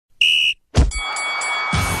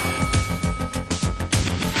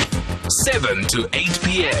7 to 8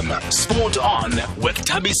 p.m. Sport On with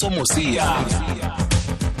Thabiso Mosia.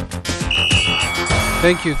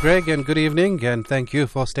 Thank you, Greg, and good evening, and thank you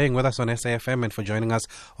for staying with us on SAFM and for joining us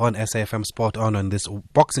on SAFM Sport On this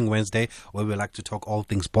Boxing Wednesday, where we like to talk all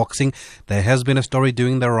things boxing. There has been a story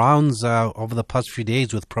doing the rounds over the past few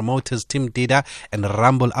days with promoters Tim Dida and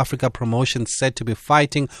Rumble Africa Promotions said to be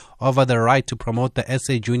fighting over the right to promote the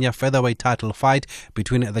SA Junior Featherweight title fight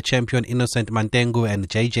between the champion Innocent Mantengu and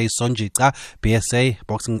JJ Sonjika. BSA,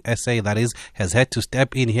 Boxing SA that is, has had to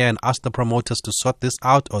step in here and ask the promoters to sort this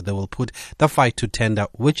out or they will put the fight to tender,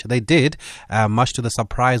 which they did, much to the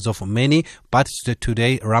surprise of many. But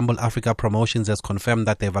today, Rumble Africa Promotions has confirmed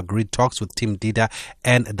that they've agreed talks with Team Dida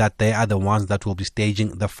and that they are the ones that will be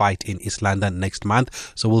staging the fight in East London next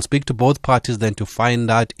month. So we'll speak to both parties then to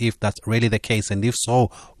find out if that's really the case, and if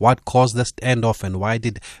so, what caused the standoff and why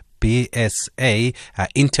did BSA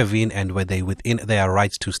intervene, and were they within their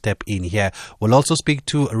rights to step in here. We'll also speak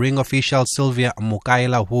to ring official Sylvia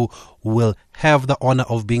Mukaila, who will have the honor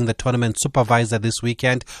of being the tournament supervisor this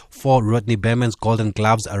weekend for Rodney Berman's Golden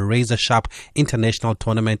Gloves, a razor-sharp international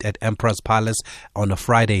tournament at Emperor's Palace on a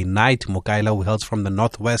Friday night. Mukaila, who hails from the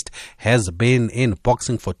Northwest, has been in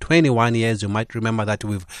boxing for 21 years. You might remember that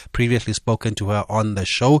we've previously spoken to her on the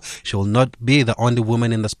show. She will not be the only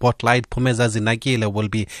woman in the spotlight. Phumeza Zinakile will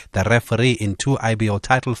be the referee in 2 IBO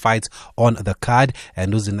title fights on the card,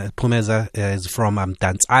 and Phumeza is from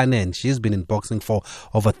Tanzania, and she's been in boxing for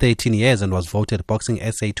over 13 years and was voted Boxing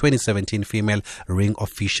SA 2017 Female Ring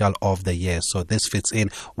Official of the Year. So this fits in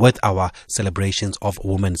with our celebrations of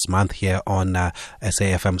Women's Month here on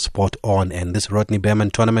SAFM Sport On. And this Rodney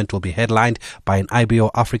Berman tournament will be headlined by an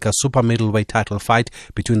IBO Africa Super Middleweight title fight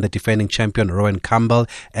between the defending champion Rowan Campbell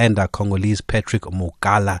and Congolese Patrick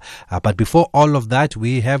Mugala. But before all of that,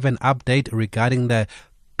 we have an update regarding the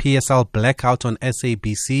PSL blackout on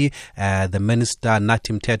SABC. The Minister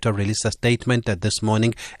Nathi Mthethwa released a statement this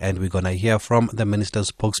morning, and we're going to hear from the Minister's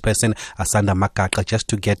spokesperson Asanda Makaka just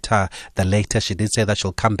to get the latest. She did say that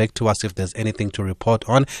she'll come back to us if there's anything to report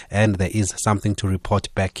on, and there is something to report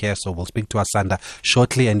back here, so we'll speak to Asanda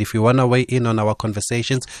shortly. And if you want to weigh in on our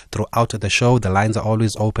conversations throughout the show, the lines are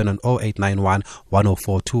always open on 0891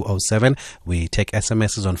 104 207. We take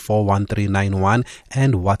SMSs on 41391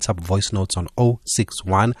 and WhatsApp voice notes on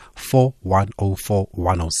 061 4104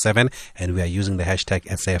 107, and we are using the hashtag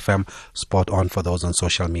SAFM Sport On for those on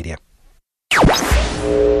social media.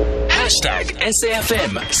 Hashtag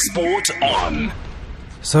SAFM Sport On.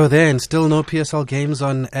 So then, still no PSL games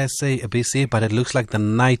on SABC, but it looks like the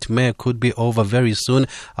nightmare could be over very soon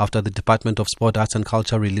after the Department of Sport, Arts and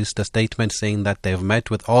Culture released a statement saying that they've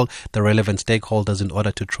met with all the relevant stakeholders in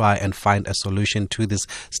order to try and find a solution to this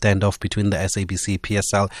standoff between the SABC,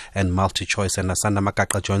 PSL and MultiChoice. And Asanda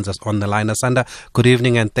Makaka joins us on the line. Asanda, good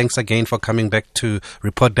evening, and thanks again for coming back to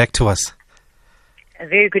report back to us. A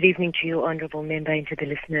very good evening to you, Honourable Member, and to the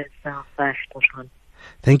listeners of Sport On.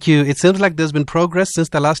 Thank you. It seems like there's been progress since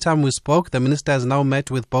the last time we spoke. The Minister has now met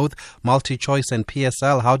with both MultiChoice and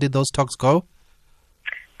PSL. How did those talks go?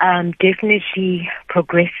 Definitely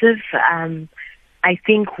progressive. I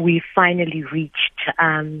think we finally reached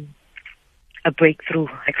a breakthrough,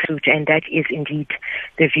 and that is indeed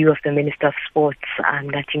the view of the Minister of Sports,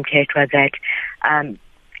 Nathi Mthethwa, that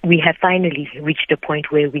we have finally reached a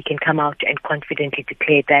point where we can come out and confidently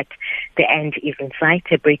declare that the end is in sight,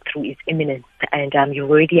 a breakthrough is imminent. And you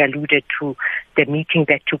already alluded to the meeting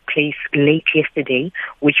that took place late yesterday,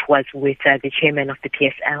 which was with the chairman of the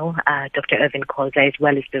PSL, Dr. Irvin Khoza, as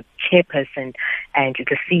well as the chairperson and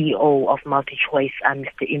the CEO of MultiChoice,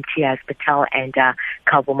 Mr. Imtiaz Patel and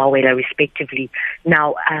Kabo Mawela, respectively.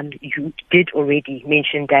 Now, you did already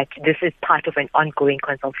mention that this is part of an ongoing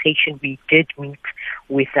consultation. We did meet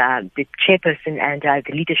with the chairperson and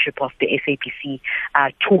the leadership of the SABC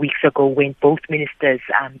 2 weeks ago, when both ministers,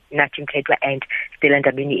 Nathi Mthethwa and Stella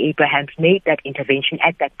Ndabeni-Abrahams, made that intervention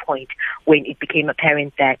at that point when it became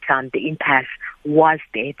apparent that the impasse was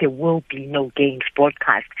there. There will be no games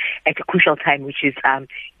broadcast at a crucial time, which is,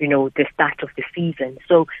 the start of the season.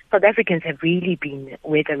 So South Africans have really been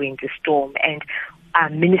weathering the storm, and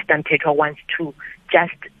Minister Mthethwa wants to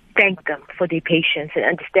just thank them for their patience and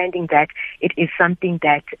understanding that it is something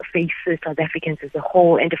that faces South Africans as a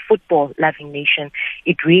whole and a football-loving nation.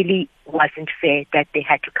 It really wasn't fair that they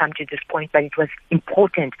had to come to this point, but it was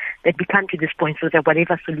important that we come to this point so that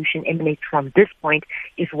whatever solution emanates from this point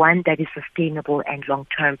is one that is sustainable and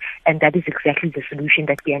long-term, and that is exactly the solution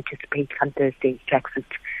that we anticipate come Thursday to exit.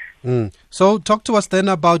 So talk to us then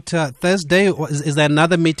about Thursday. Is there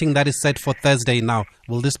another meeting that is set for Thursday now?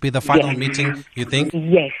 Will this be the final meeting, you think?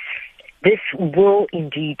 Yes, this will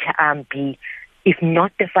indeed be if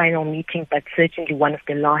not the final meeting, but certainly one of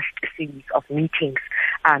the last series of meetings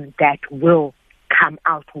that will come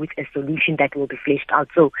out with a solution that will be fleshed out.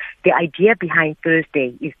 So the idea behind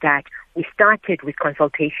Thursday is that we started with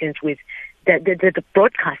consultations with the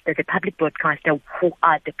broadcaster, the public broadcaster, who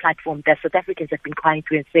are the platform that South Africans have been crying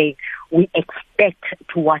to and saying, we expect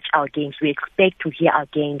to watch our games, we expect to hear our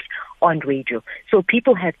games on radio. So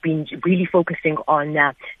people have been really focusing on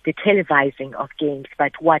the televising of games,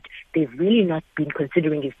 but what they've really not been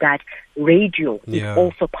considering is that radio is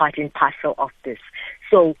also part and parcel of this.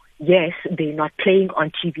 So yes, they're not playing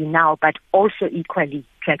on TV now, but also equally,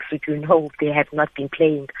 Tracksuit, you know, they have not been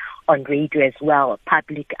playing on radio as well,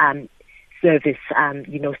 public service,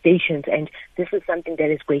 stations, and this is something that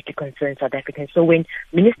is greatly concerned South Africans. So when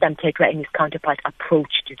Minister Mthethwa and his counterpart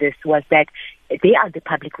approached this, was that they are the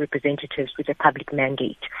public representatives with a public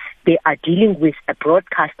mandate. They are dealing with a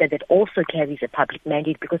broadcaster that also carries a public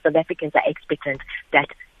mandate, because South Africans are expectant that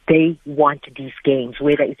they want these games,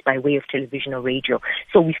 whether it's by way of television or radio.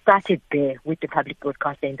 So we started there with the public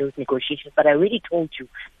broadcaster in those negotiations. But I already told you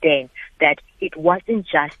then that it wasn't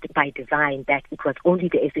just by design that it was only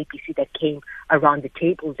the SABC that came around the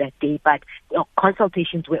table that day, but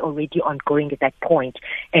consultations were already ongoing at that point.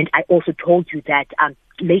 And I also told you that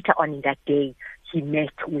later on in that day, he met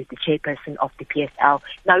with the chairperson of the PSL.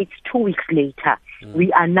 Now it's 2 weeks later.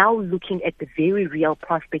 We are now looking at the very real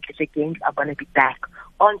prospect that the games are going to be back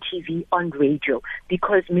on TV, on radio,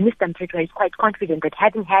 because Minister Mthethwa is quite confident that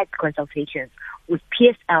having had consultations with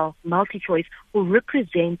PSL, MultiChoice, who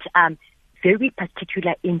represent very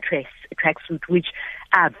particular interests, Tracksuit, which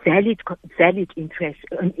are valid interests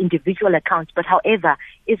on individual accounts. But however,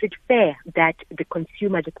 is it fair that the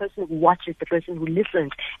consumer, the person who watches, the person who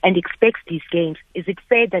listens and expects these games, is it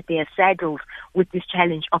fair that they are saddled with this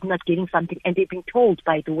challenge of not getting something? And they've been told,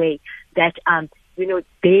 by the way, that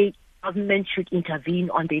government should intervene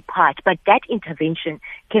on their part, but that intervention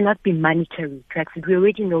cannot be monetary. Tracksuit, we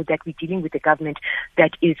already know that we're dealing with a government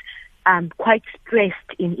that is quite stressed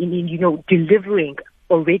in delivering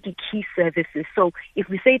already key services. So if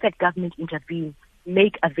we say that government intervene,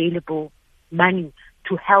 make available money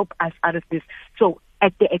to help us out of this, so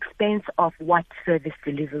at the expense of what service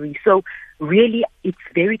delivery? So really, it's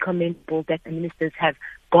very commendable that the ministers have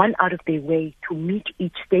gone out of their way to meet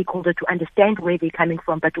each stakeholder, to understand where they're coming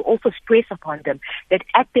from, but to also stress upon them that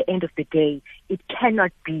at the end of the day, it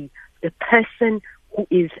cannot be the person who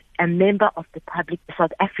is a member of the public,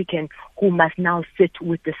 South African, who must now sit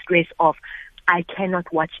with the stress of, I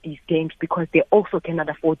cannot watch these games, because they also cannot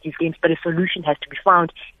afford these games. But a solution has to be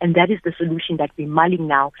found, and that is the solution that we're mulling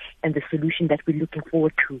now, and the solution that we're looking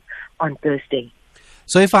forward to on Thursday.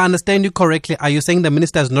 So if I understand you correctly, are you saying the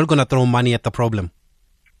minister is not going to throw money at the problem?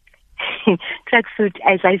 Tracksuit,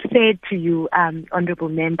 as I said to you, Honourable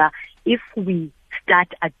Member, if we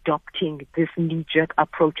start adopting this knee-jerk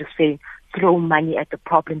approach of saying, throw money at the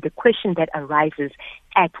problem, the question that arises,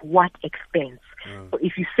 at what expense? So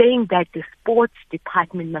if you're saying that the sports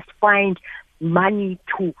department must find money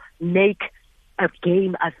to make a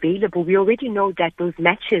game available, we already know that those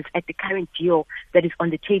matches at the current deal that is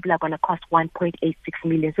on the table are going to cost 1.86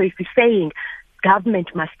 million. So if you're saying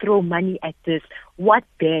government must throw money at this, what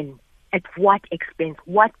then? At what expense?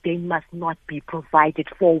 What then must not be provided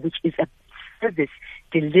for, which is a service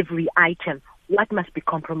delivery item? What must be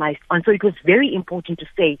compromised on? So it was very important to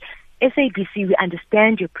say, SABC, we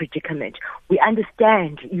understand your predicament. We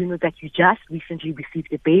understand, that you just recently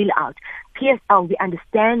received a bailout. PSL, we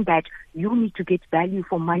understand that you need to get value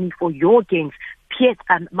for money for your games.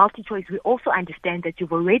 MultiChoice, we also understand that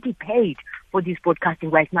you've already paid for these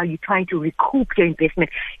broadcasting rights. Now you're trying to recoup your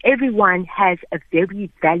investment. Everyone has a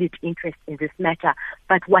very valid interest in this matter,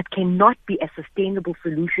 but what cannot be a sustainable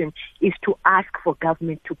solution is to ask for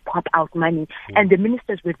government to pop out money. And the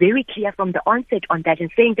ministers were very clear from the onset on that,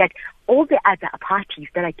 and saying that all the other parties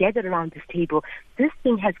that are gathered around this table, this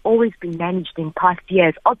thing has always been managed in past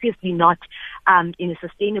years, obviously not in a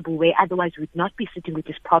sustainable way, otherwise we'd not be sitting with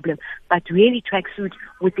this problem, but really Tracksuit,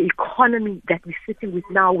 with the economy that we're sitting with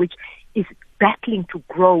now, which is battling to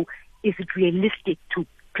grow, is it realistic to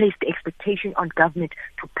place the expectation on government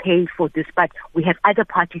to pay for this? But we have other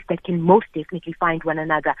parties that can most definitely find one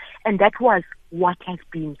another, and that was what has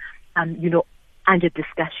been under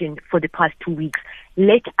discussion for the past 2 weeks.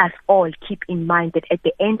 Let us all keep in mind that at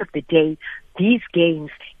the end of the day, these games,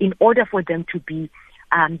 in order for them to be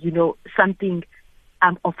something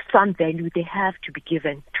of some value, they have to be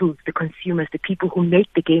given to the consumers, the people who make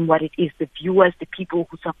the game what it is, the viewers, the people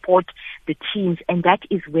who support the teams. And that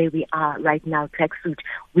is where we are right now, Tracksuit.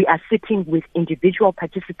 We are sitting with individual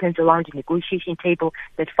participants around the negotiation table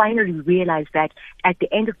that finally realize that at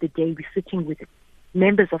the end of the day, we're sitting with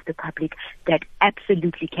members of the public that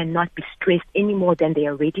absolutely cannot be stressed any more than they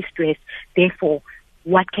are already stressed. Therefore,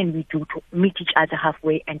 what can we do to meet each other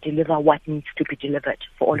halfway and deliver what needs to be delivered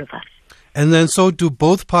for all of us? And then, so do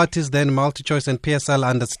both parties then, MultiChoice and PSL,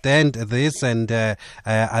 understand this, and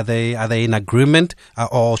are they in agreement,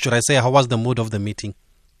 or should I say, how was the mood of the meeting?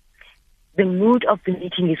 The mood of the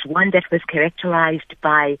meeting is one that was characterized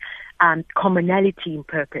by commonality in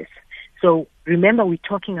purpose. So remember, we're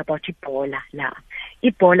talking about Ebola now.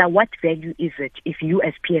 Ebola, what value is it if you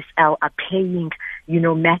as PSL are playing,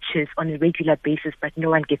 matches on a regular basis, but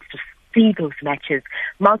no one gets to see those matches?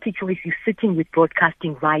 MultiChoice, you're sitting with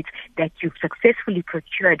broadcasting rights that you've successfully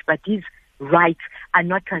procured, but these rights are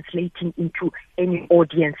not translating into any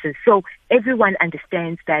audiences. So everyone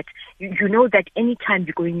understands that, that anytime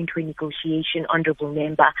you're going into a negotiation, honorable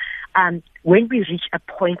member, when we reach a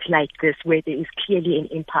point like this where there is clearly an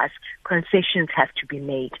impasse, concessions have to be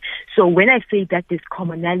made. So when I say that there's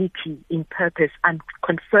commonality in purpose, I'm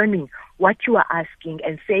confirming what you are asking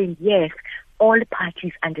and saying, yes, all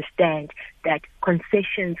parties understand that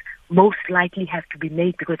concessions most likely have to be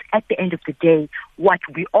made, because at the end of the day, what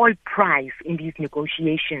we all prize in these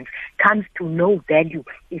negotiations comes to no value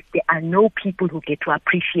if there are no people who get to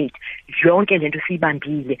appreciate yonke lento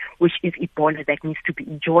siyibambile, which is Ebola that needs to be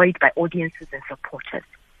enjoyed by audiences and supporters.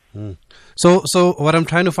 So what I'm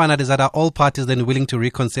trying to find out is that are all parties then willing to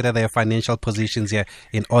reconsider their financial positions here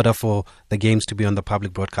in order for the games to be on the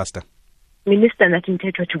public broadcaster? Minister Nathi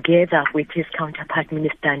Mthethwa, together with his counterpart,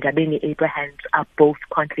 Minister Ndabeni Abrahams, are both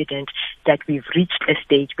confident that we've reached a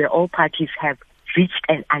stage where all parties have reached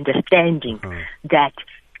an understanding that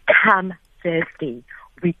come Thursday,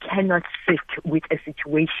 we cannot sit with a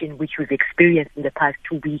situation which we've experienced in the past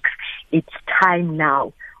 2 weeks. It's time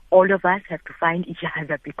now. All of us have to find each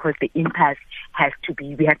other, because the impasse has to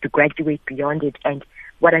be, we have to graduate beyond it. And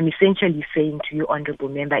what I'm essentially saying to you, Honorable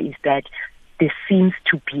Member, is that there seems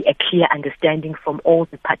to be a clear understanding from all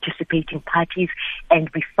the participating parties, and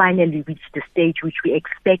we finally reached the stage which we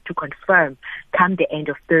expect to confirm come the end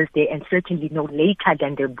of Thursday, and certainly no later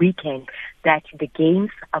than the weekend, that the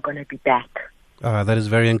games are going to be back. That is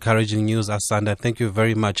very encouraging news, Asanda. Thank you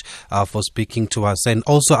very much for speaking to us. And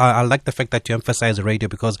also, I like the fact that you emphasize radio,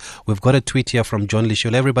 because we've got a tweet here from John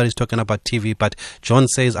Lishul. Everybody's talking about TV, but John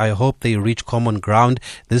says, I hope they reach common ground.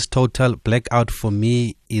 This total blackout for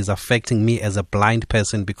me is affecting me as a blind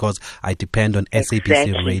person, because I depend on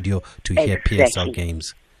SABC radio to hear PSL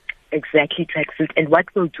games. Exactly, Tracksuit. And what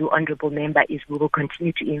we'll do, Honorable Member, is we will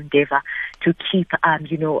continue to endeavor to keep,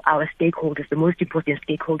 our stakeholders, the most important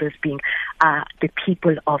stakeholders being the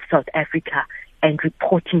people of South Africa, and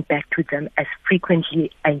reporting back to them as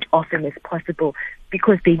frequently and often as possible,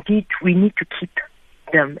 because we need to keep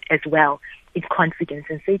them as well in confidence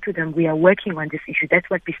and say to them, we are working on this issue. That's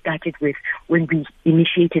what we started with when we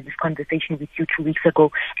initiated this conversation with you 2 weeks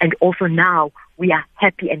ago. And also now we are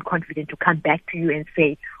happy and confident to come back to you and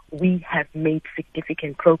say, we have made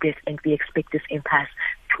significant progress and we expect this impasse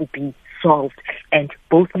to be solved. And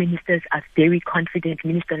both ministers are very confident,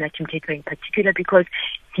 Minister Nathi Mthethwa in particular, because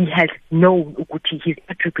he has known Uguti, he's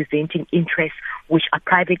not representing interests which are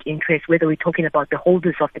private interests, whether we're talking about the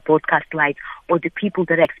holders of the broadcast rights or the people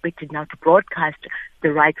that are expected now to broadcast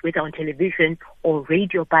the rights, whether on television or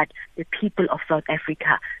radio, but the people of South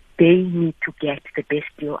Africa, they need to get the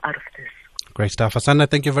best deal out of this. Great stuff. Asanda,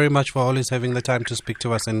 thank you very much for always having the time to speak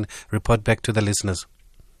to us and report back to the listeners.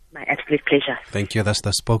 My absolute pleasure. Thank you. That's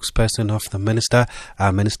the spokesperson of the Minister,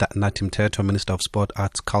 Minister Nathi Mthethwa, Minister of Sport,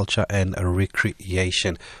 Arts, Culture and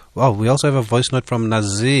Recreation. Well, we also have a voice note from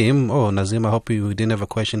Nazim. Oh, Nazim, I hope you didn't have a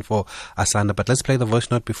question for Asanda, but let's play the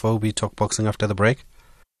voice note before we talk boxing after the break.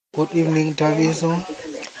 Good evening, Taviso.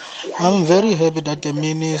 I'm very happy that the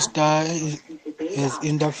Minister is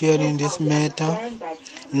interfering in this matter.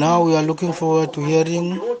 Now we are looking forward to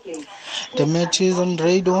hearing the matches on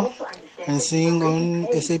radio and seeing on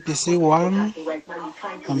SABC 1.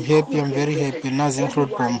 I'm happy, I'm very happy. Nazim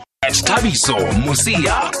Fruitbomb. At Tabiso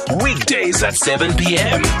Musia, weekdays at 7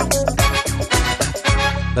 p.m.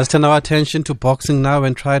 Let's turn our attention to boxing now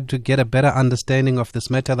and try to get a better understanding of this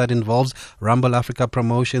matter that involves Rumble Africa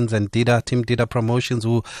Promotions and Team Dida Promotions,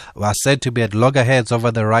 who are said to be at loggerheads over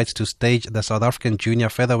the rights to stage the South African junior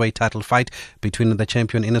featherweight title fight between the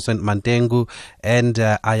champion Innocent Mantengu and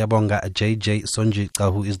Ayabonga JJ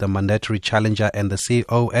Sonjika, who is the mandatory challenger, and the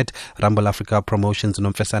CEO at Rumble Africa Promotions,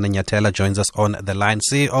 Nomfesane Nyatela, joins us on the line.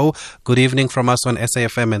 CEO, good evening from us on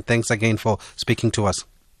SAFM, and thanks again for speaking to us.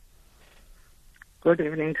 Good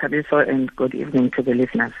evening, Thabiso, and good evening to the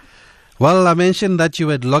listeners. Well, I mentioned that you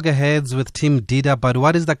had loggerheads with Team Dida, but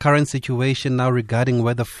what is the current situation now regarding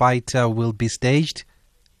where the fight will be staged?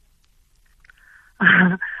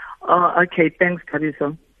 Okay, thanks,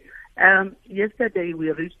 Thabiso. Yesterday,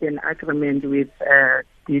 we reached an agreement with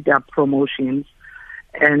Dida Promotions,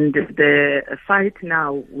 and the fight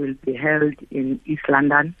now will be held in East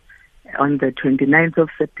London on the 29th of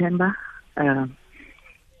September.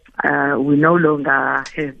 We no longer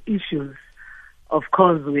have issues. Of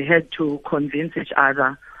course, we had to convince each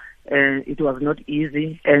other. It was not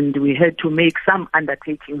easy, and we had to make some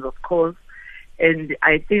undertakings, of course. And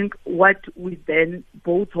I think what we then,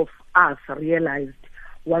 both of us, realized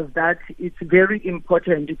was that it's very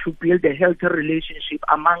important to build a healthy relationship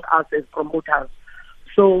among us as promoters.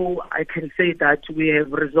 So I can say that we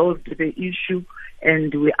have resolved the issue,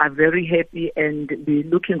 and we are very happy, and we're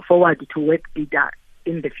looking forward to work Dida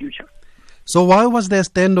in the future. So why was there a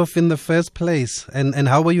standoff in the first place, and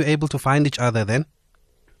how were you able to find each other then?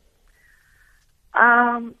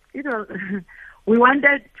 We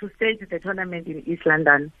wanted to stage the tournament in East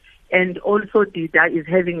London, and also Dida is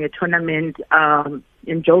having a tournament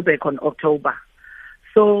in Joburg on October.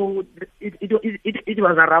 So it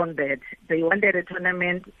was around that. They wanted a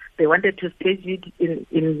tournament, they wanted to stage it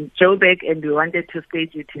in Joburg, and we wanted to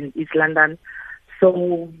stage it in East London.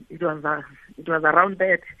 So it was around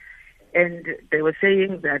that, and they were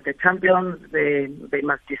saying that the champions they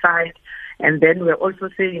must decide, and then we're also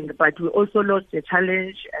saying, but we also lost the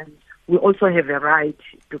challenge, and we also have a right,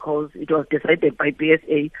 because it was decided by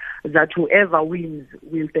BSA that whoever wins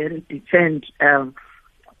will then defend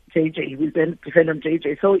JJ, will then defend on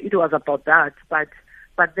JJ. So it was about that,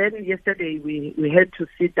 but then yesterday we had to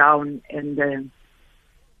sit down, and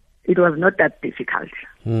it was not that difficult.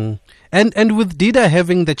 And with Dida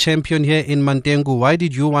having the champion here in Mantengu, why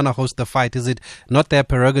did you want to host the fight? Is it not their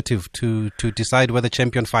prerogative to decide where the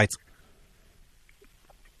champion fights?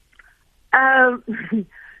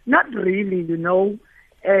 Not really,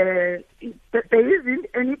 There isn't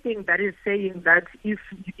anything that is saying that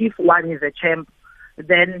if one is a champ,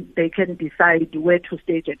 then they can decide where to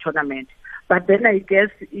stage a tournament. But then I guess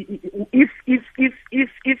if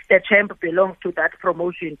the champ belongs to that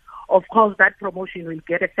promotion, of course that promotion will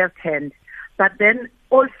get a first hand. But then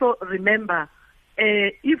also remember,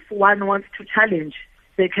 if one wants to challenge,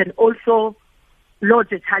 they can also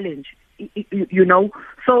lodge a challenge.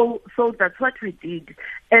 So that's what we did.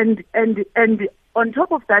 And on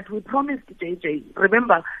top of that, we promised JJ.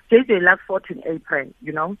 Remember, JJ last fought in April,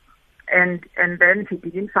 and then he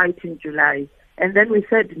didn't fight in July. And then we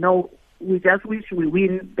said no. We just wish we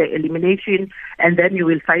win the elimination, and then you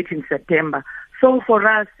will fight in September. So for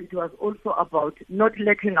us, it was also about not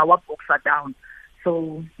letting our boxer down.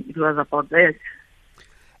 So it was about that.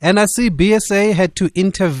 And I see BSA had to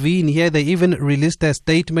intervene here. They even released a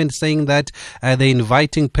statement saying that they're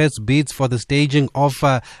inviting purse bids for the staging of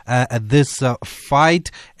this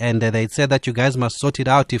fight. And they said that you guys must sort it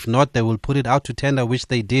out. If not, they will put it out to tender, which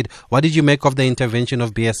they did. What did you make of the intervention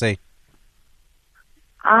of BSA?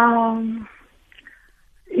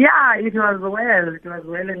 It was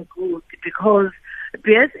well and good, because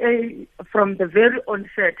BSA, from the very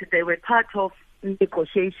onset, they were part of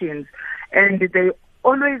negotiations, and they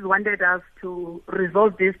always wanted us to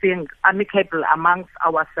resolve these things amicably amongst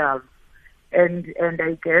ourselves. And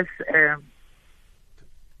I guess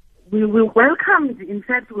we welcomed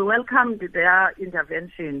their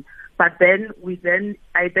intervention, but then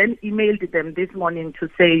I emailed them this morning to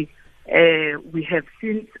say, we have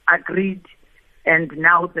since agreed, and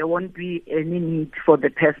now there won't be any need for the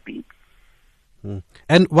purse bid.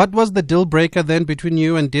 And what was the deal breaker then between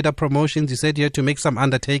you and Dida Promotions? You said you had to make some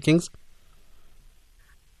undertakings.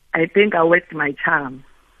 I think I worked my charm.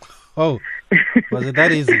 Oh, was it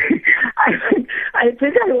that easy? I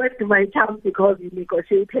think I worked my charm, because he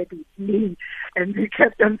negotiated with me, and he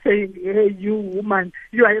kept on saying, "Hey, you woman,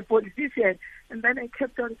 you are a politician." And then I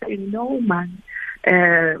kept on saying, "No, man.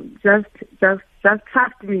 Just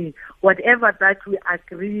trust me. Whatever that we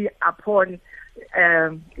agree upon,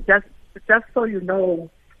 just so you know,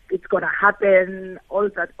 it's gonna happen. All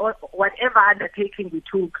that, whatever undertaking we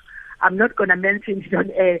took, I'm not going to mention it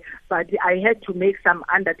on air, but I had to make some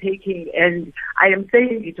undertaking, and I am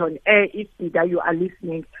saying it on air. If Dida, you are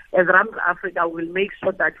listening, as Rumble Africa will make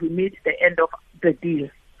sure that we meet the end of the deal.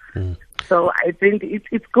 So I think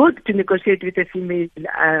it's good to negotiate with a female.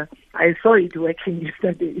 I saw it working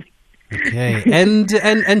yesterday. Okay, and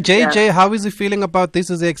JJ, how is he feeling about this?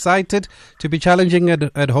 Is he excited to be challenging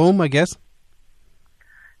at home, I guess?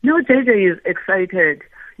 No, JJ is excited.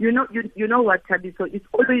 You know what, Tabi? So it's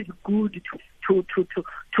always good to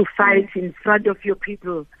fight in front of your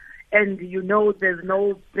people, and there's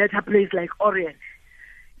no better place like Orient.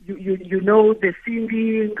 You know the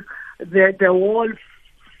singing, the walls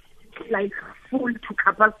like full to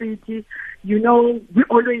capacity. We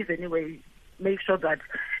always anyway make sure that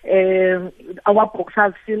our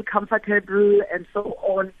boxers feel comfortable and so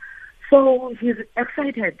on. So he's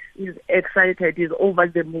excited. He's over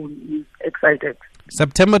the moon. He's excited.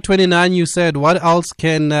 September 29, you said. What else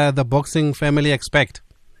can the boxing family expect?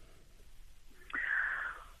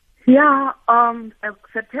 Yeah,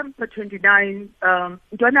 September 29,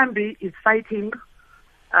 Ntwanambi is fighting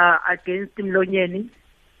against Mlonyeni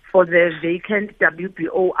for the vacant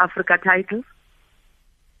WBO Africa title.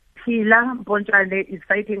 Hila Mponjane is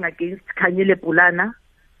fighting against Kanyile Pulana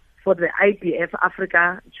for the IBF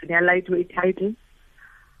Africa Junior Lightweight title.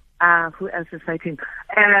 Who else is fighting?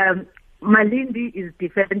 Malindi is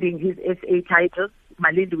defending his SA title.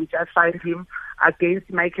 Malindi, we just fight him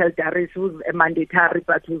against Michael Darius, who's a mandatory,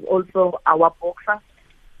 but who's also our boxer.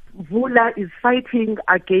 Vula is fighting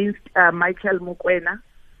against Michael Mokwena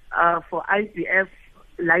for IBF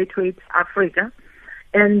Lightweight Africa.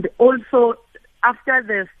 And also, after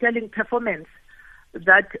the sterling performance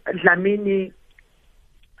that Dlamini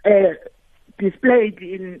displayed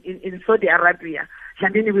in Saudi Arabia,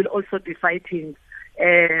 Dlamini will also be fighting,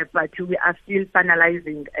 but we are still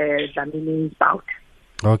finalizing Dlamini's bout.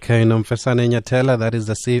 Okay, Nomfesane Nyathela, that is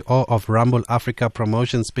the CEO of Rumble Africa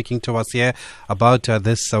Promotions, speaking to us here about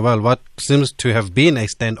this, what seems to have been a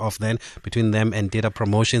standoff then between them and Dida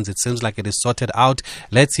Promotions. It seems like it is sorted out.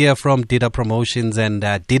 Let's hear from Dida Promotions, and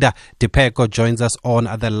Dida Dipeko joins us on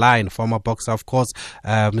the line, former boxer, of course.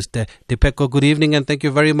 Mr. Dipeko, good evening, and thank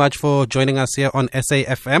you very much for joining us here on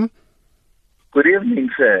SAFM. Good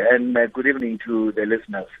evening, sir, and good evening to the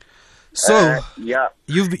listeners. So,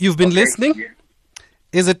 you've been listening? Yeah.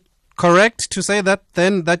 Is it correct to say that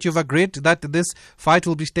then that you've agreed that this fight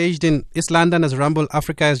will be staged in East London, as Rumble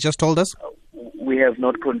Africa has just told us? We have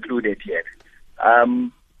not concluded yet.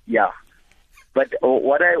 But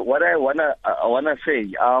what I wanna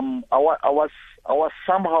say,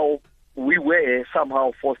 we were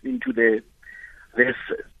somehow forced into this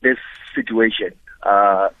situation.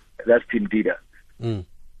 That's Team Dida.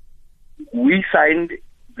 We signed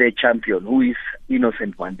the champion, who is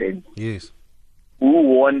Innocent Mandeng. Yes. Who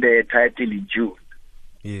won the title in June.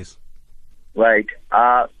 Yes. Right.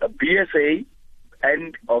 BSA,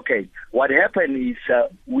 and okay, what happened is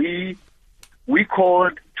we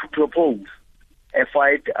called to propose a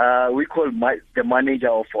fight. We called the manager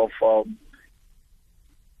of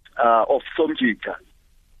Somjika,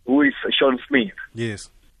 who is Sean Smith.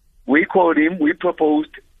 Yes. We called him. We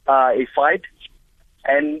proposed a fight,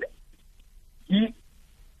 and he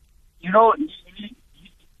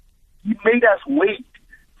made us wait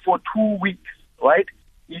for 2 weeks, right?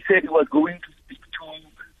 He said he was going to speak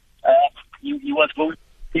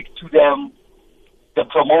to them, the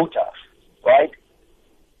promoters, right?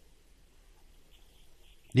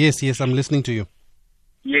 Yes, I'm listening to you.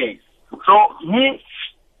 Yes.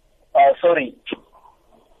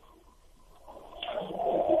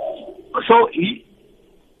 So he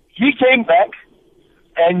came back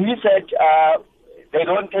and he said they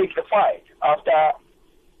don't take the fight after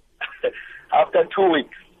 2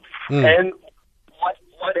 weeks. And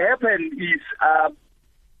what happened is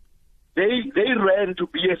they ran to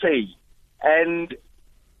BSA and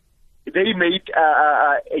they made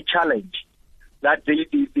a challenge that they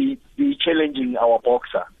challenging our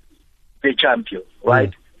boxer, the champion,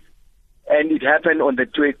 right? And it happened on the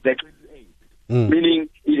 28th, meaning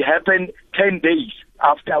it happened 10 days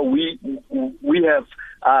after we have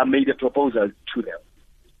made a proposal to them.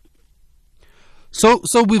 So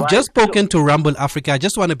we've just spoken to Rumble Africa. I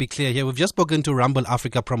just want to be clear here. We've just spoken to Rumble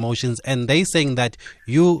Africa Promotions, and they saying that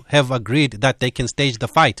you have agreed that they can stage the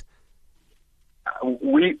fight.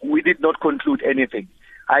 We did not conclude anything.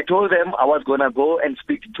 I told them I was going to go and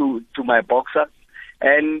speak to my boxer,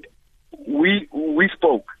 and we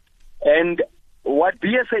spoke. And what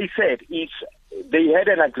BSA said is they had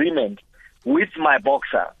an agreement with my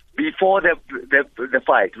boxer before the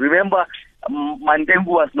fight. Remember, Mandembu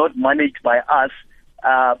was not managed by us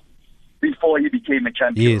before he became a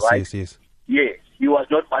champion, Yes, right? yes, yes. Yes, he was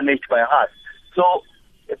not managed by us. So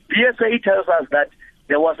BSA tells us that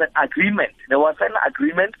there was an agreement. There was an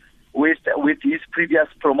agreement with his previous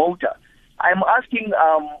promoter. I'm asking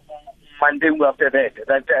Mandengu after that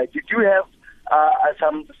did you have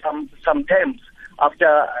some terms after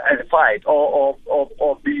a fight or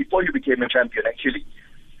before you became a champion actually?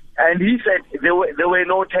 And he said there were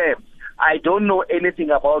no terms. I don't know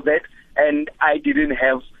anything about that, and I didn't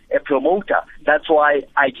have a promoter. That's why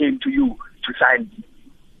I came to you to sign.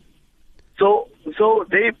 So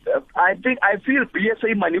they, I feel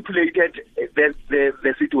BSA manipulated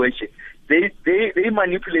the situation. They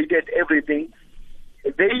manipulated everything.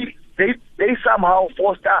 They somehow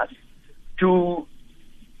forced us to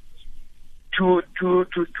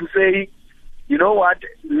say, you know what?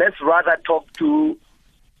 Let's rather talk to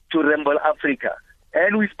Ramble Africa.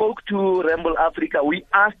 And we spoke to Ramble Africa. We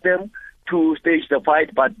asked them to stage the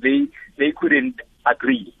fight, but they couldn't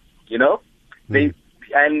agree. You know,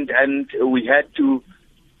 and we had to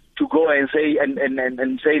go and say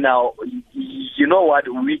and say now, you know what?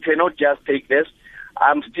 We cannot just take this.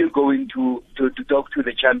 I'm still going to talk to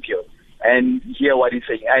the champion and hear what he's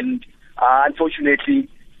saying. And unfortunately,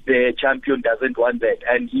 the champion doesn't want that,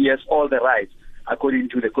 and he has all the rights according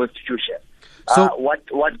to the constitution. So what?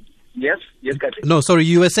 Yes, Kathleen. No, sorry,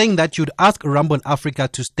 you were saying that you'd ask Rumble Africa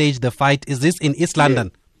to stage the fight. Is this in East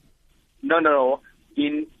London? No,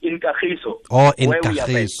 in Kagiso. Oh, in where we are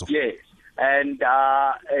Kagiso. based. Yes, and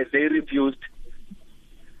they refused.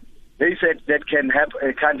 They said that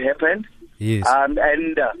can't happen. Yes. And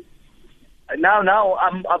now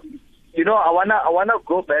I'm you know, I wanna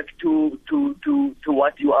go back to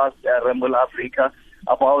what you asked Rumble Africa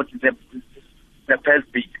about the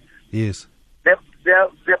first bid. Yes.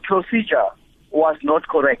 The procedure was not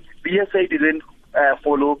correct. BSA didn't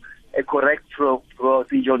follow a correct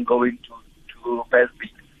procedure on going to first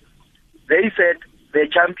bid. They said the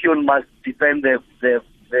champion must defend the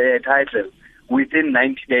title within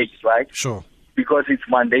 90 days, right? Sure. Because it's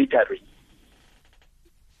mandatory.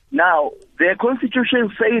 Now, the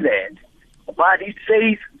constitution say that, but it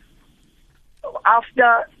says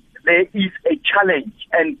after there is a challenge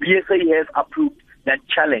and BSA has approved that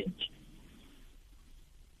challenge.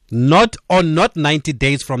 Not 90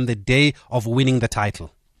 days from the day of winning the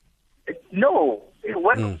title. No.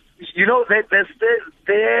 You know, there's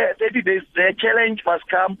 30 days. The challenge must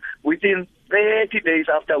come within 30 days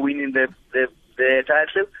after winning the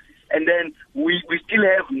title. And then we still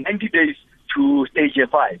have 90 days to stage a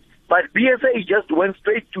fight. But BSA just went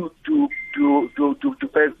straight to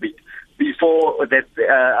first bid before that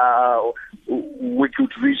we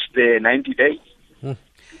could reach the 90 days.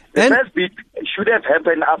 The first bid should have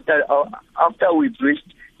happened after we've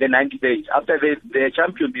reached the 90 days, after the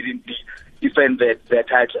champion didn't defend the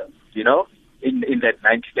title, you know, in that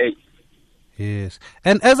 90 days. Yes.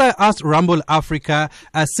 And as I asked Rumble Africa,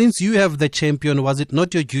 since you have the champion, was it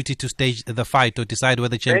not your duty to stage the fight or decide where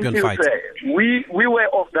the champion fights? Sir. We were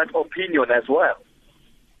of that opinion as well.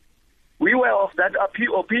 We were of that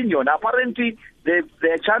opinion. Apparently,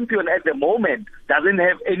 the champion at the moment doesn't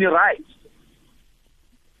have any rights.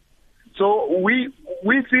 So we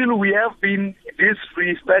feel we have been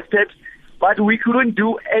disrespected, but we couldn't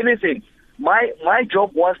do anything. My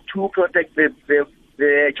job was to protect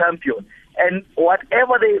the champion, and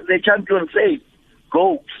whatever the champion says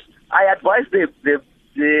goes. I advised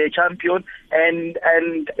the champion,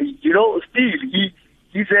 and you know, still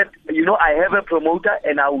he said, you know, I have a promoter,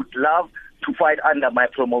 and I would love to fight under my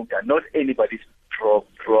promoter, not anybody's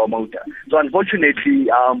promoter. So unfortunately,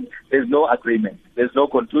 there's no agreement. There's no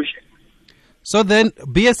conclusion. So then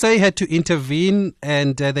BSA had to intervene,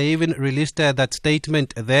 and they even released that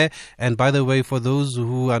statement there. And by the way, for those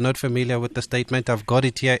who are not familiar with the statement, I've got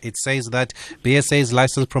it here. It says that BSA's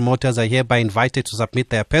licensed promoters are hereby invited to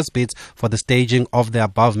submit their PES bids for the staging of the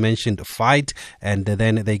above-mentioned fight. And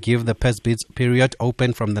then they give the PES bids period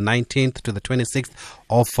open from the 19th to the 26th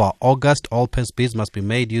of August. All PES bids must be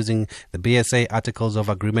made using the BSA articles of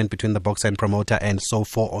agreement between the boxer and promoter, and so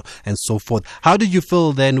forth and so forth. How did you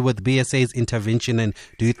feel then with BSA's intervention, and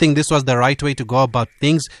do you think this was the right way to go about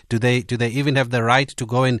things? Do they even have the right to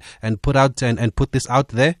go in and put out and put this out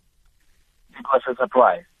there? It was a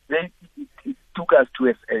surprise. It took us to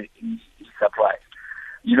a surprise,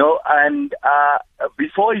 you know. And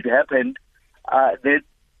before it happened, there's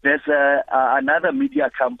another media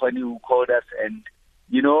company who called us, and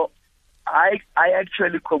you know, I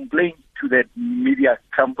actually complained to that media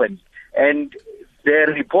company, and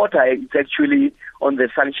the reporter is actually on the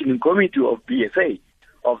sanctioning committee of BSA,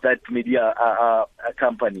 of that media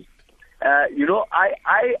company.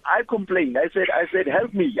 I complained. I said,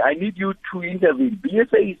 help me. I need you to intervene.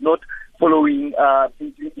 BSA is not following.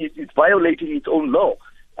 It's violating its own law.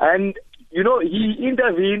 And he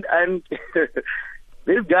intervened, and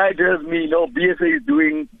this guy tells me,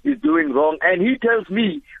 BSA is doing wrong, and he tells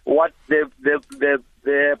me what the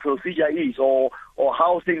procedure is or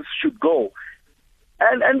how things should go.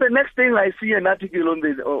 And the next thing, I see an article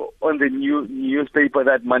on the newspaper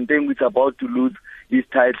that Mantengu is about to lose his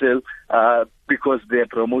title because their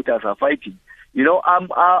promoters are fighting.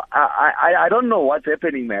 I don't know what's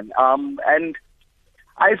happening, man. And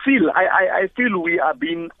I feel we are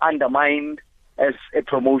being undermined as a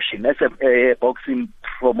promotion, as a boxing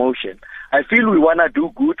promotion. I feel we want to do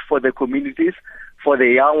good for the communities, for the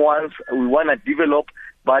young ones. We want to develop,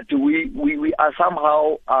 but we are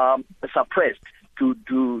somehow suppressed to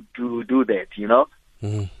do that,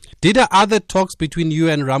 Mm. Did there other talks between you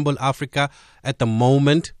and Rumble Africa at the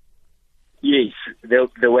moment? Yes,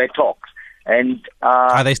 there were talks. And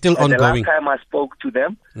are they still ongoing? The last time I spoke to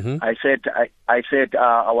them, I said I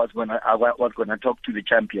was gonna talk to the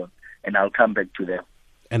champion, and I'll come back to them.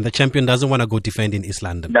 And the champion doesn't want to go defend in East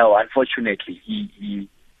London. No, unfortunately, he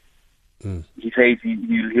says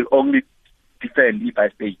he'll only defend if I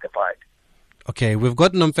stay the fight. Okay, we've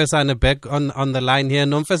got Nomfesane back on the line here.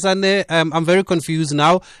 Nomfesane, I'm very confused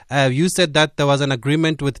now. You said that there was an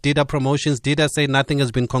agreement with Dida Promotions. Dida say nothing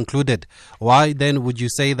has been concluded. Why then would you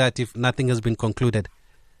say that if nothing has been concluded?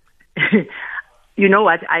 You know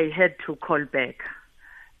what? I had to call back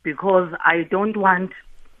because I don't want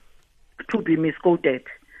to be misquoted.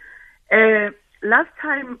 Last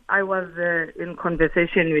time I was in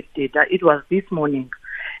conversation with Dida, it was this morning.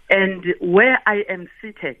 And where I am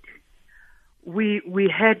seated, we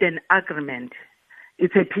had an agreement.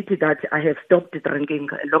 It's a pity that I have stopped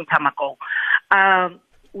drinking a long time ago.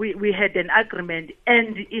 We had an agreement,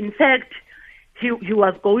 and in fact, he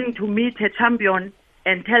was going to meet a champion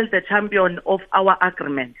and tell the champion of our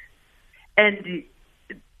agreement. And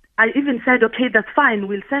I even said, okay, that's fine.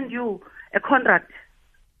 We'll send you a contract.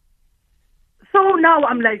 So now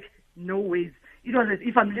I'm like, no ways. It was as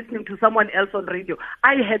if I'm listening to someone else on radio.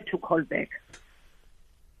 I had to call back.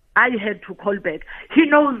 He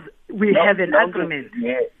knows we have an agreement.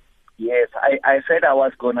 Yes. I said I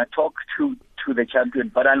was going to talk to the champion,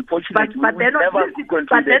 but unfortunately, but then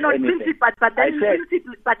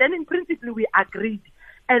in principle we agreed,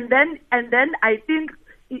 and then I think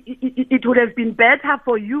it would have been better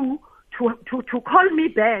for you to call me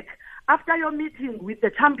back after your meeting with the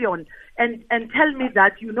champion and tell me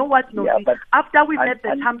that, you know what, after we met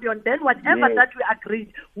the champion, then whatever that we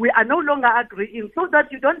agreed, we are no longer agreeing, so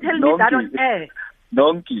that you don't tell me that on air.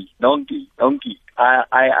 Donkey.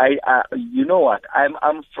 I you know what? I'm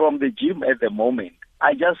from the gym at the moment.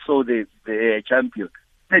 I just saw the champion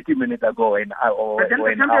 30 minutes ago, and but then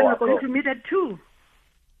the champion was going to meet at 2.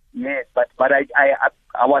 Yes, but I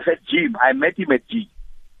was at gym. I met him at gym.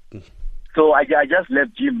 So I just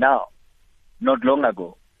left gym now, not long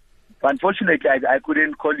ago. But unfortunately, I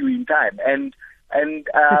couldn't call you in time. And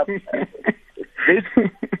this.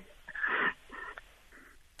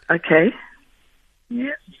 Okay.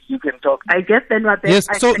 Yes, you can talk. I guess then what. Yes.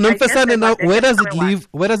 So Nomfesane, now where does it leave?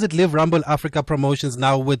 Where does it leave Rumble Africa Promotions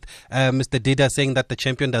now with Mr. Dida saying that the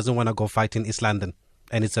champion doesn't want to go fight in East London,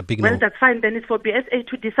 and it's a big no? Well, that's fine. Then it's for BSA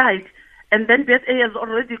to decide. And then BSA has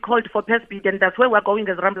already called for PES bid, and that's where we're going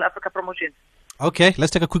as Rumble Africa Promotions. Okay, let's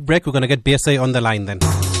take a quick break. We're going to get BSA on the line then.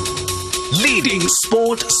 Leading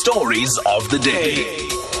sport stories of the day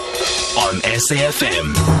on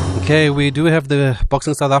SAFM. Okay, we do have the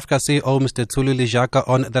Boxing South Africa CEO, Mr. Tsulu Lijaka,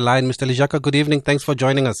 on the line. Mr. Lijaka, good evening. Thanks for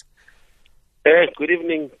joining us. Good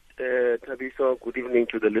evening, Tabiso. Good evening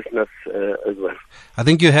to the listeners as well. I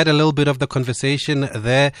think you had a little bit of the conversation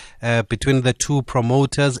there between the two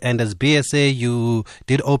promoters, and as BSA, you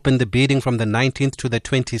did open the bidding from the 19th to the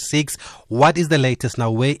 26th. What is the latest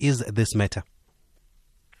now? Where is this matter?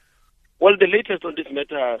 Well, the latest on this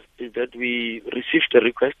matter is that we received a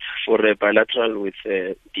request for a bilateral with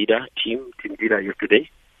Dida, Team Dida yesterday.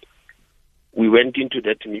 We went into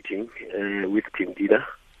that meeting with Team Dida,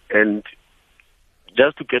 and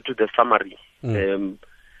just to get to the summary,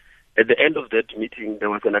 at the end of that meeting,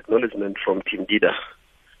 there was an acknowledgement from Team Dida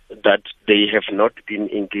that they have not been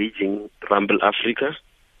engaging Rumble Africa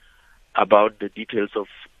about the details of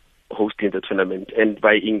hosting the tournament. And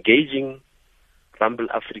by engaging Rumble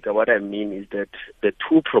Africa, what I mean is that the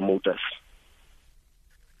two promoters,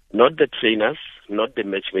 not the trainers, not the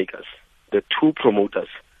matchmakers, the two promoters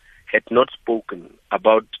had not spoken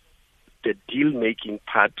about the deal-making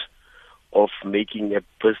part of making a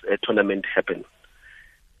tournament happen.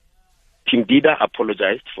 Team Dida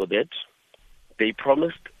apologized for that, they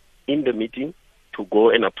promised in the meeting to go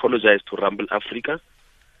and apologize to Rumble Africa.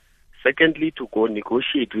 Secondly, to go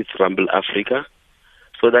negotiate with Rumble Africa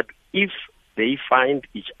so that if they find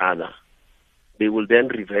each other, they will then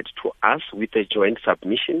revert to us with a joint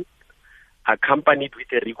submission accompanied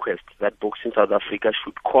with a request that Boxing South Africa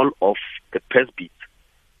should call off the purse bid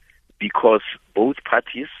because both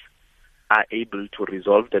parties are able to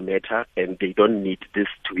resolve the matter and they don't need this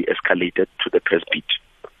to be escalated to the purse bid.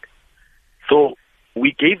 So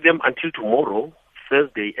we gave them until tomorrow,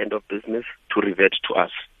 Thursday, end of business, to revert to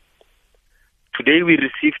us. Today we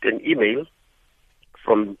received an email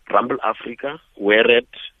from Rumble Africa whereat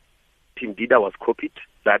Team Dida was copied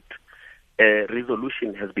that a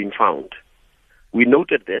resolution has been found. We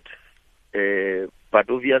noted that, but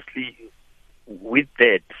obviously with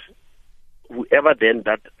that, whoever then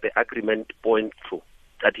that the agreement points to,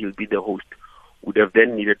 that he'll be the host, would have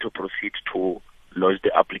then needed to proceed to lodge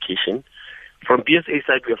the application. From BSA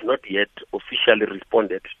side, we have not yet officially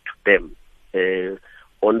responded to them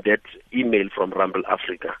on that email from Rumble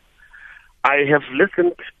Africa. I have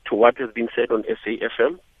listened to what has been said on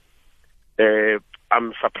SAFM.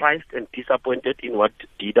 I'm surprised and disappointed in what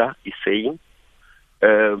Dida is saying.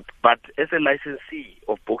 But as a licensee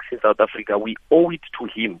of Boxing South Africa, we owe it to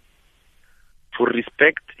him to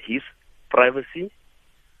respect his privacy,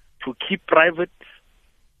 to keep private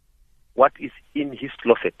what is in his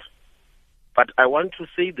closet. But I want to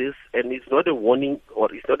say this, and it's not a warning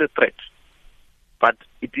or it's not a threat, but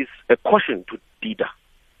it is a caution to Dida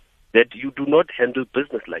that you do not handle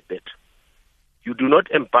business like that. You do not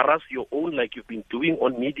embarrass your own like you've been doing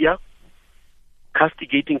on media,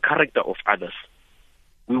 castigating character of others.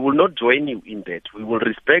 We will not join you in that. We will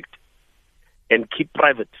respect and keep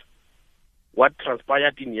private what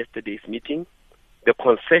transpired in yesterday's meeting, the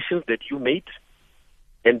concessions that you made,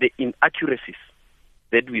 and the inaccuracies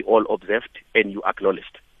that we all observed and you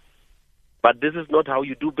acknowledged. But this is not how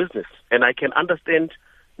you do business. And I can understand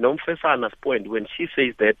Nomfesana's point when she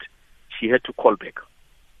says that she had to call back.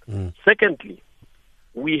 Secondly,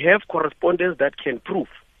 we have correspondence that can prove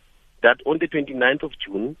that on the 29th of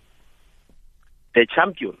June, the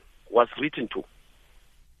champion was written to,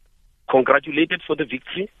 congratulated for the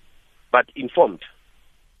victory, but informed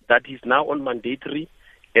that he's now on mandatory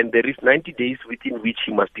and there is 90 days within which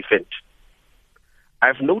he must defend.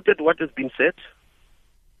 I've noted what has been said,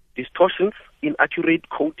 distortions, inaccurate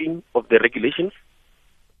coding of the regulations,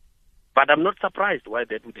 but I'm not surprised why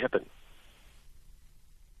that would happen.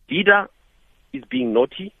 Dida is being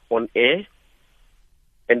naughty on air,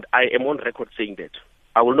 and I am on record saying that.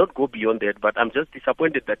 I will not go beyond that, but I'm just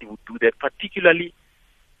disappointed that he would do that, particularly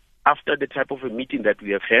after the type of a meeting that we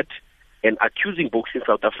have had and accusing Boxing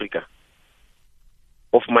South Africa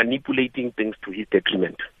of manipulating things to his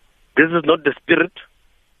detriment. This is not the spirit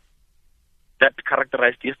that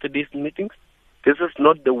characterized yesterday's meetings. This is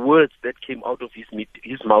not the words that came out of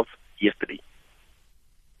his mouth yesterday.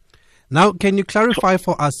 Now, can you clarify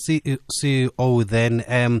for us, CEO,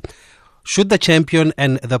 then, should the champion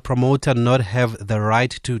and the promoter not have the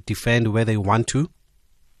right to defend where they want to?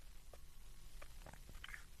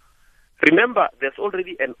 Remember, there's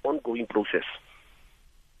already an ongoing process.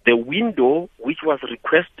 The window which was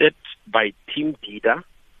requested by Team Dida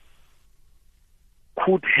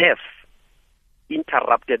could have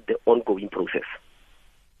interrupted the ongoing process.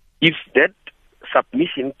 If that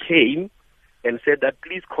submission came and said that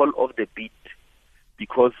please call off the bid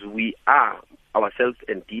because we are ourselves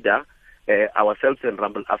and Dida, ourselves and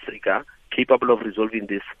Rumble Africa capable of resolving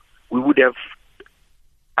this, we would have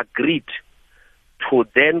agreed to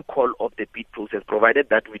then call off the bid process, provided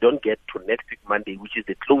that we don't get to next week Monday, which is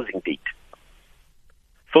the closing date.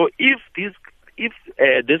 So if this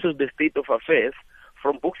is the state of affairs,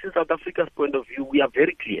 from Boxing South Africa's point of view, we are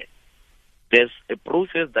very clear. There's a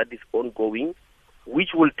process that is ongoing, which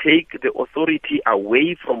will take the authority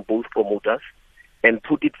away from both promoters and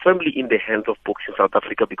put it firmly in the hands of Boxing South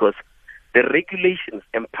Africa, because the regulations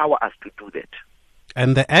empower us to do that.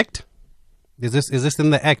 And the Act? Is this in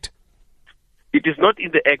the Act? It is not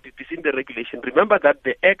in the Act, it is in the regulation. Remember that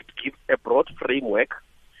the Act gives a broad framework,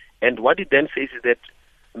 and what it then says is that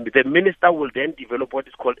the minister will then develop what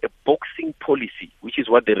is called a boxing policy, which is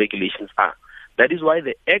what the regulations are. That is why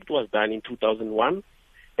the Act was done in 2001,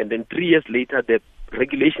 and then 3 years later, the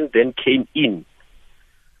regulations then came in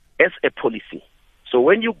as a policy. So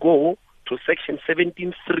when you go to Section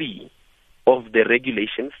 17.3 of the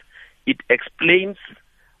regulations, it explains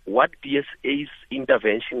what BSA's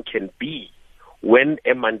intervention can be when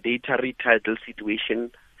a mandatory title situation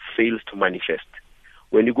fails to manifest.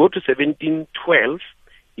 When you go to 17.12,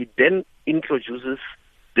 it then introduces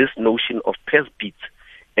this notion of purse bids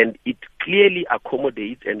and it clearly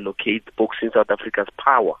accommodates and locates Boxing South Africa's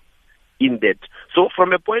power in that. So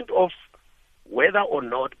from a point of whether or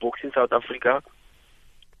not Boxing South Africa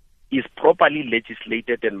is properly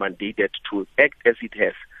legislated and mandated to act as it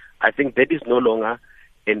has, I think that is no longer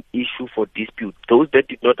an issue for dispute. Those that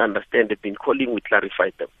did not understand have been calling, we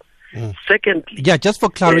clarified them. Secondly... Yeah, just for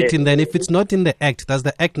clarity then, if it's not in the Act, does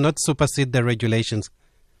the Act not supersede the regulations?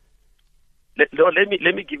 Let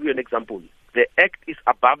me give you an example. The Act is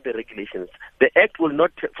above the regulations. The Act will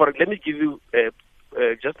not... let me give you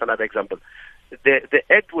just another example. The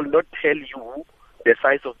Act will not tell you the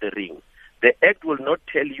size of the ring. The Act will not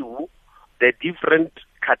tell you the different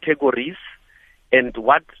categories and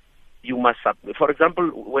what you must submit. For example,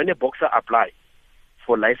 when a boxer applies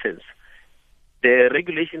for license, the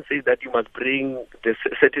regulation says that you must bring the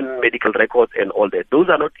certain medical records and all that. Those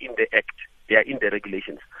are not in the Act. They are in the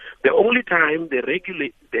regulations. The only time the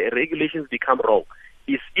regulations become wrong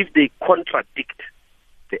is if they contradict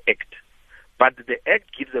the Act. But the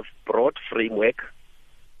Act gives a broad framework,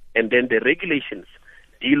 and then the regulations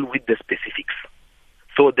deal with the specifics.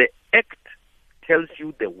 So the Act tells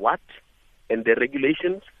you the what, and the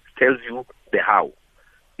regulations tells you the how.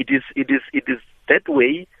 It is that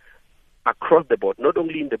way across the board, not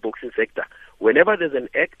only in the boxing sector. Whenever there's an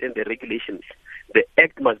Act and the regulations, the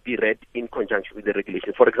Act must be read in conjunction with the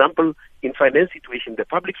regulations. For example, in finance situation, the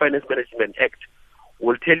Public Finance Management Act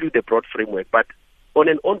will tell you the broad framework, but on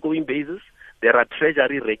an ongoing basis, there are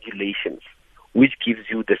treasury regulations which gives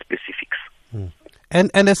you the specifics.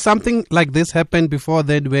 And has something like this happened before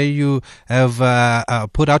then, where you have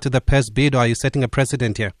put out the past bid, or are you setting a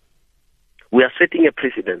precedent here? We are setting a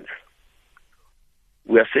precedent.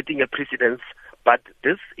 But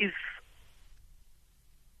this is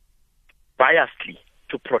biasly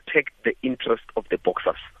to protect the interest of the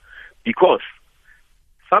boxers, because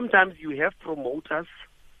sometimes you have promoters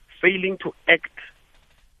failing to act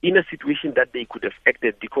in a situation that they could have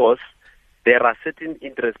acted because there are certain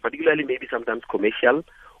interests, particularly maybe sometimes commercial,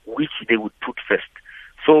 which they would put first.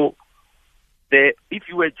 So if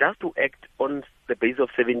you were just to act on the basis of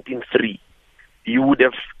 17.3, you would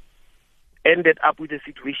have ended up with a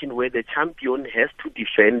situation where the champion has to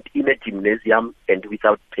defend in a gymnasium and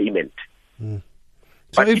without payment.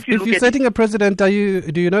 So if you're setting a precedent, do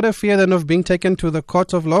you not have fear then of being taken to the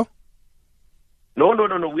court of law? No.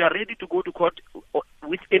 We are ready to go to court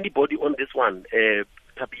with anybody on this one,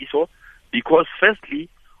 Thabiso, because firstly,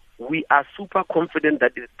 we are super confident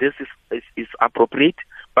that this is appropriate.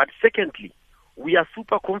 But secondly, we are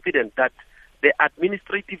super confident that the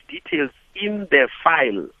administrative details in the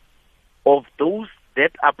file of those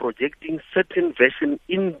that are projecting certain version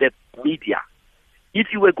in the media, if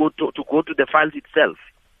you were to go to the files itself,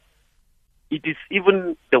 it is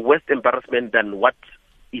even the worst embarrassment than what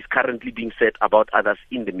is currently being said about others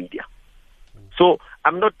in the media. So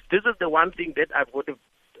this is the one thing that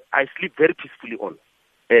I sleep very peacefully on.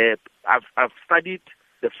 I've studied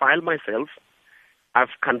the file myself. I've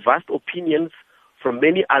canvassed opinions from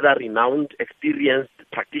many other renowned, experienced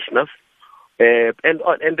practitioners. And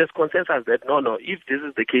there's consensus that no, if this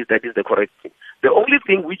is the case, that is the correct thing. The only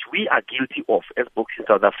thing which we are guilty of as Boxing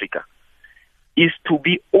South Africa is to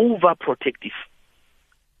be overprotective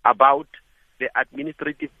about the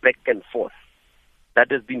administrative back and forth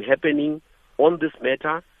that has been happening on this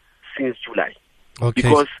matter since July. Okay.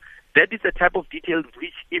 Because that is the type of details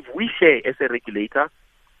which, if we share as a regulator,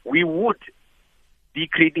 we would be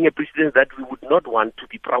creating a precedent that we would not want to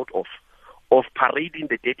be proud of parading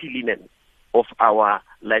the dirty linen of our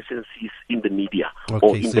licensees in the media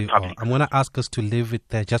or in the public. I'm going to ask us to leave it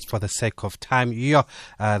there just for the sake of time.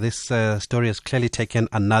 This story has clearly taken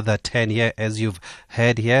another 10 years. As you've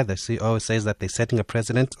heard here, the CEO says that they're setting a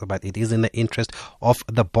precedent, but it is in the interest of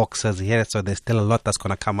the boxers here. So there's still a lot that's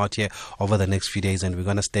going to come out here over the next few days, and we're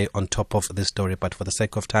going to stay on top of this story. But for the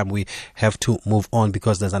sake of time, we have to move on,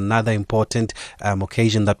 because there's another important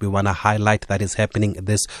occasion that we want to highlight that is happening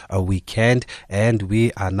this weekend. And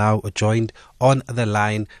we are now joined on the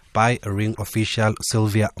line by ring official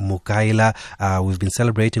Sylvia Mukaila. We've been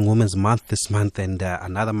celebrating Women's Month this month, and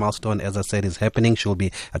another milestone, as I said, is happening. She'll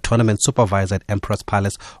be a tournament supervisor at Emperor's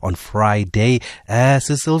Palace on Friday.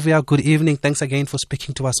 Sylvia, good evening. Thanks again for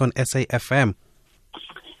speaking to us on SAFM.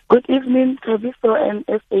 Good evening, Thabiso and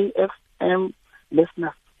SAFM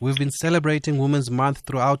listeners. We've been celebrating Women's Month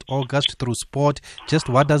throughout August through sport. Just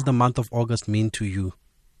what does the month of August mean to you?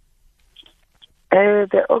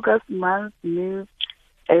 The August month means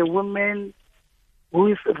a woman who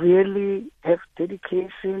is really have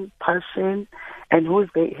dedication, passion, and who is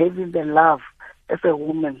having the love as a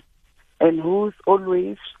woman, and who's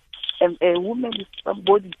always, and a woman is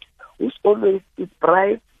somebody who's always is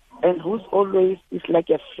bright and who's always is like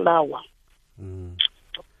a flower.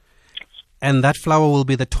 And that flower will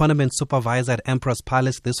be the tournament supervisor at Emperor's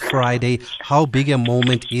Palace this Friday. How big a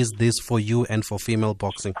moment is this for you and for female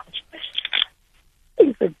boxing?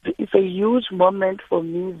 It's a huge moment for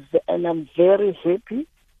me, and I'm very happy,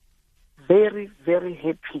 very, very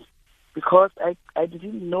happy, because I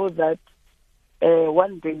didn't know that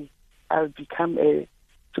one day I'll become a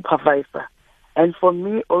supervisor. And for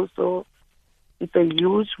me also, it's a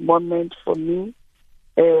huge moment for me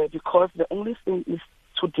because the only thing is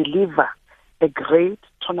to deliver a great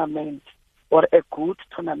tournament or a good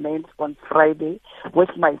tournament on Friday with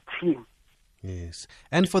my team. Yes.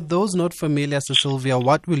 And for those not familiar, Sylvia,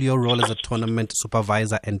 what will your role as a tournament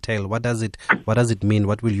supervisor entail? What does it mean?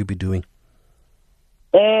 What will you be doing?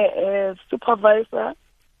 A supervisor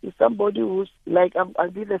is somebody who's like,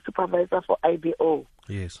 I'll be the supervisor for IBO.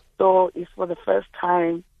 Yes. So it's for the first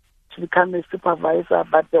time to become a supervisor,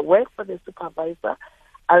 but the work for the supervisor,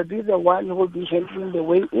 I'll be the one who will be handling the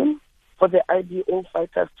weigh-in for the IBO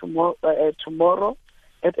fighters tomorrow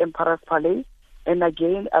at Emperor's Palace. And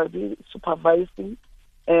again, I'll be supervising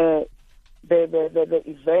the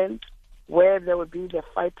event where there will be the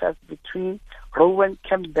fighters between Rowan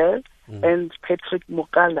Campbell and Patrick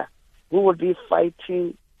Mukala, who will be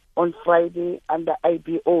fighting on Friday under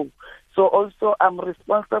IBO. So also I'm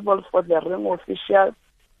responsible for the ring officials,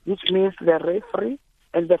 which means the referee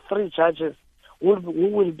and the 3 judges who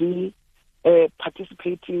will be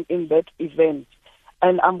participating in that event.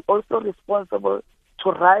 And I'm also responsible to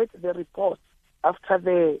write the reports after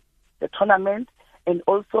the tournament, and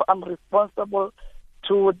also I'm responsible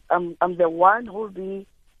to, I'm the one who will be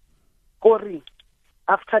scoring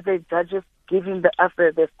after the judges giving the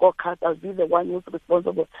scorecard. I'll be the one who's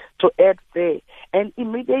responsible to add there. And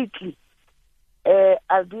immediately,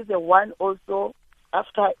 I'll be the one also,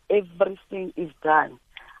 after everything is done,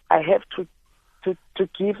 I have to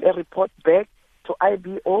give a report back to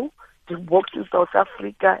IBO, to Boxing South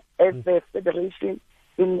Africa as the federation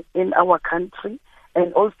in our country.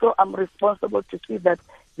 And also I'm responsible to see that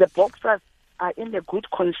the boxers are in a good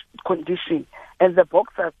condition, and the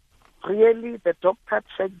boxers really, the doctor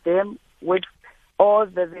checked them with all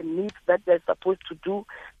the needs that they're supposed to do,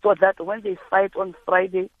 so that when they fight on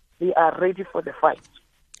Friday, they are ready for the fight.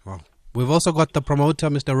 Wow. We've also got the promoter,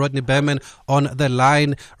 Mr. Rodney Behrman, on the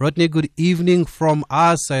line. Rodney, good evening from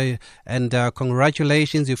us, and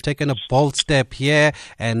congratulations. You've taken a bold step here,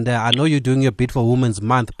 and I know you're doing your bit for Women's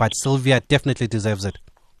Month, but Sylvia definitely deserves it.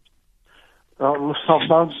 I've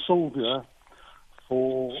known Sylvia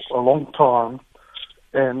for a long time,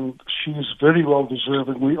 and she's very well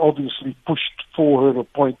deserving. We obviously pushed for her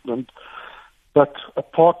appointment, but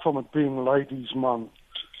apart from it being Ladies' Month,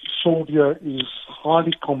 Sylvia is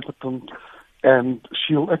highly competent, and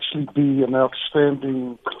she'll actually be an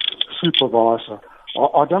outstanding supervisor.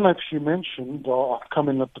 I don't know if she mentioned, I've come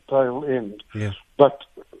in at the tail end, but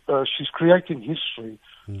she's creating history.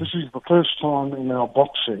 This is the first time in our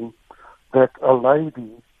boxing that a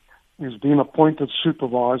lady is being appointed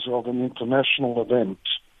supervisor of an international event.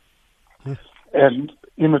 And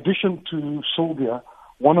in addition to Sylvia,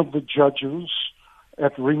 one of the judges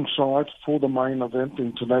at ringside for the main event, the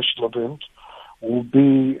international event, will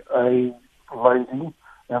be a lady,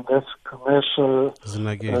 and that's Vanessa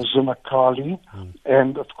Zinakali.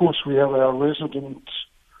 And of course we have our resident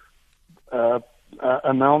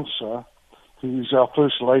announcer, who is our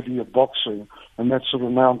first lady of boxing, and that's the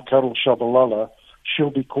renowned Carol Shabalala. She'll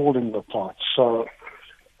be calling the fight. So,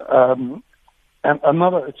 and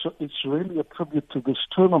it's really a tribute to this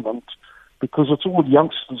tournament, because it's all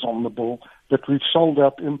youngsters on the bill, that we've sold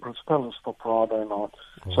out Emperor's Palace for Friday night.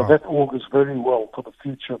 Wow. So that augurs very well for the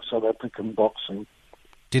future of South African boxing.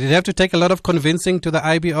 Did it have to take a lot of convincing to the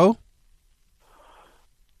IBO?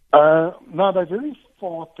 No, they're very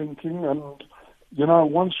far-thinking, and,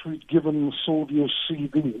 once we'd given Sylvia's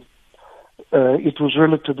CV, it was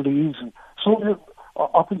relatively easy. Sylvia,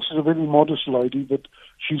 I think she's a very modest lady, but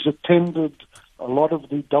she's attended a lot of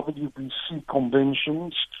the WBC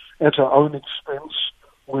conventions at her own expense,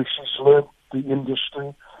 where she's learned the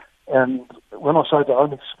industry. And when I say at her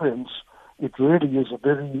own expense, it really is a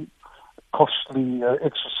very costly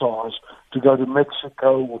exercise to go to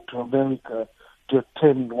Mexico or to America to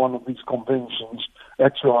attend one of these conventions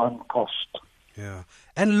at your own cost. Yeah.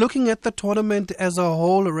 And looking at the tournament as a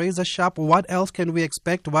whole, razor sharp, what else can we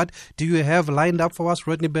expect? What do you have lined up for us,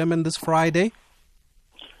 Rodney Behrman, this Friday?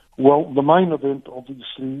 Well, the main event,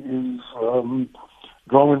 obviously, is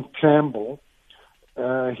Rowan Campbell.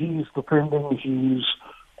 He's defending his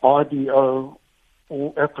IBO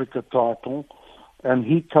All Africa title, and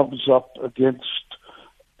he comes up against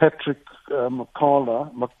Patrick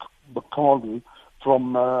Makalu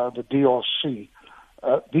from the DRC.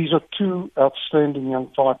 These are two outstanding young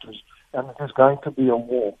fighters, and it is going to be a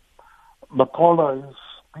war. Makalu has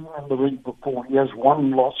been in the ring before. He has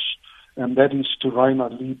one loss, and that is to Rainer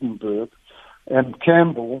Liebenberg. And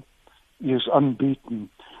Campbell is unbeaten.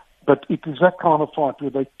 But it is that kind of fight where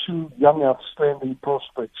they're two young, outstanding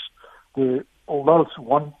prospects, where although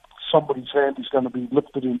somebody's hand is going to be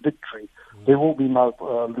lifted in victory, there will be no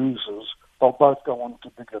losers. They'll both go on to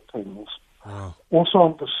bigger things. Wow. Also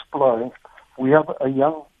on display, we have a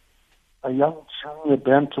young junior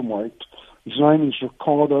bantamweight. His name is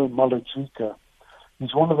Ricardo Malajika.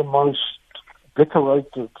 He's one of the most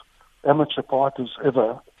decorated amateur fighters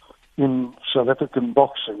ever in South African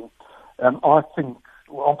boxing. And I think,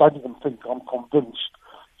 well, I don't even think, I'm convinced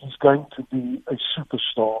he's going to be a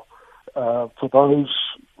superstar. For those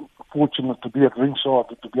fortunate to be at ringside,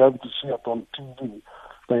 to be able to see it on TV,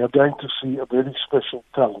 they are going to see a very special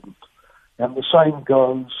talent. And the same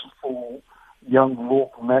goes for young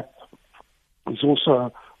Lork Mack. He's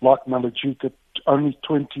also, like Malajika, only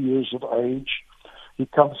 20 years of age. He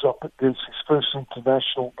comes up against his first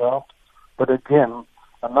international bout, but again,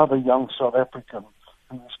 another young South African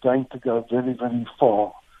who is going to go very, very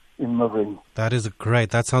far in the ring. That is great.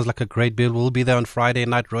 That sounds like a great bill. We'll be there on Friday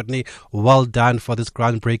night, Rodney. Well done for this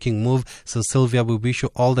groundbreaking move. So, Sylvia, we wish you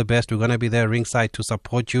all the best. We're going to be there ringside to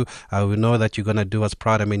support you. We know that you're going to do us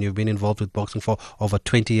proud. I mean, you've been involved with boxing for over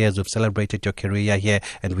 20 years. We've celebrated your career here,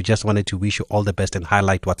 and we just wanted to wish you all the best and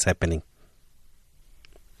highlight what's happening.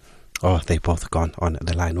 Oh, they both gone on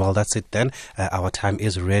the line. Well, that's it then. Our time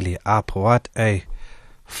is really up. What a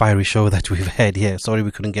fiery show that we've had here. Sorry we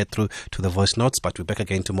couldn't get through to the voice notes, but we're back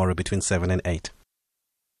again tomorrow between 7 and 8.